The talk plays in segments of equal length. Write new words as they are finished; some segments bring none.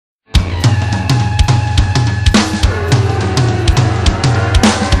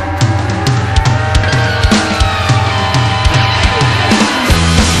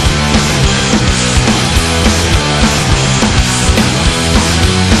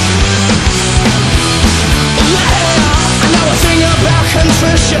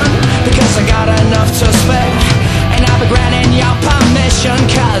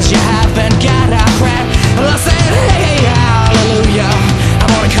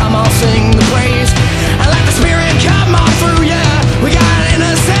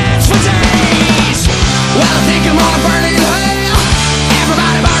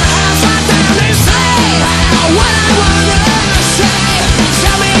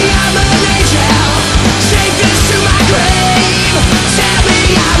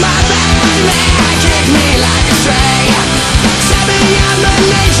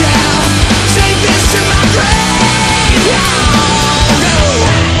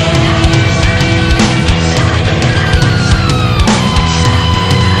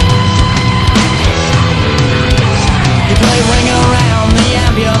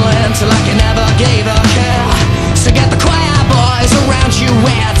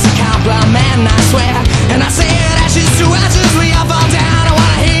it's a compliment, I swear. And I said ashes to ashes, we all fall down. I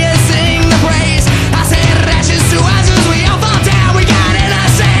wanna hear you sing the praise. I said ashes to ashes, we all fall down. We got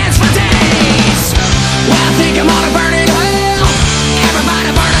innocence for days. Well, I think I'm on a burning hell. Everybody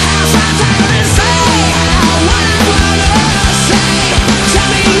burn a house right down and say what I wanna say. Tell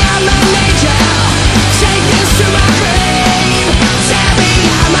me I'm an angel. Take this to my grave. Tell me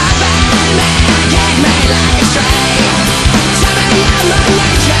I'm a bad man. Gag me like a stray. Tell me I'm an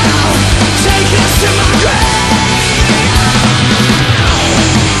angel. Take this to my grave.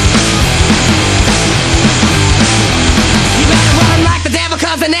 You better run like the devil,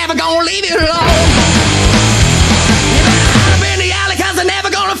 'cause they're never gonna leave you alone. You better hide up in the alley, 'cause they're never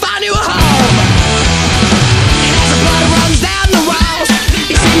gonna find you a home. And as the blood runs down the walls,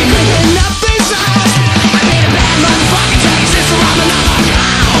 you see me creeping up these halls. I made a bad motherfucker, tell your sister I'm another.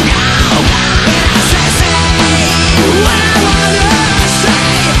 And I say what I wanna say.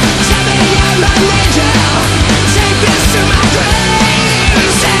 Tell me I'm an angel. Take this to my grave.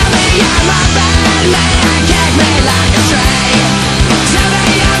 Tell me I'm a bad man. Gag me like a stray. Tell me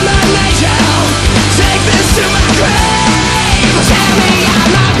I'm an angel. Take this to my grave. Tell me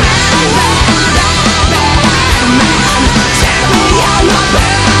I'm a bad man. Bad man. Tell me I'm a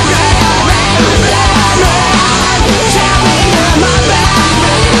bad man. Bad man. Tell me I'm a bad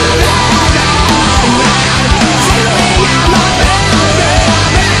man. Bad man. Tell me I'm a bad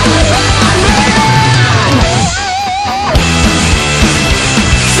man.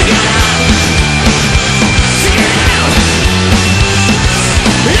 Sing it out. Sing it out.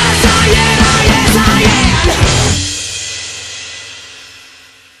 Yes, I am. Yes, I am.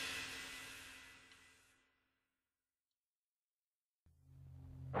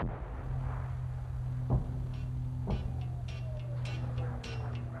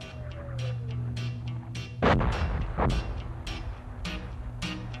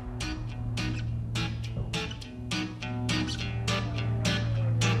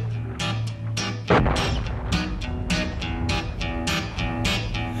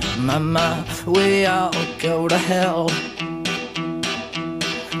 Mama, we all go to hell.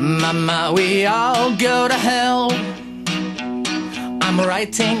 Mama, we all go to hell. I'm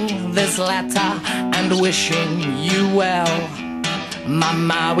writing this letter and wishing you well.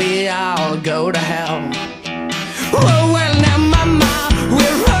 Mama, we all go to hell. Oh, well now, Mama,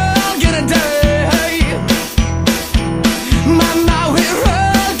 we're all gonna die. Mama, we're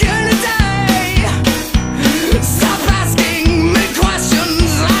all gonna die. Stop asking me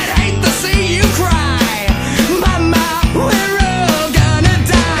questions, I'd hate to see you cry. Mama, we're all gonna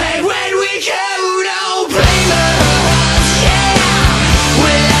die. Hey, when we go, don't blame us, yeah.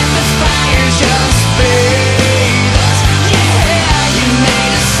 We let the fire just feed us, yeah. You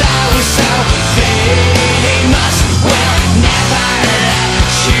made us so famous. We'll never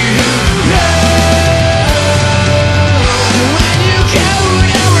let you know. When you go,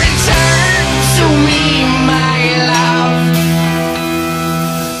 don't return to me, my love.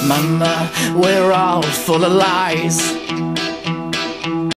 Mama, we're all full of lies.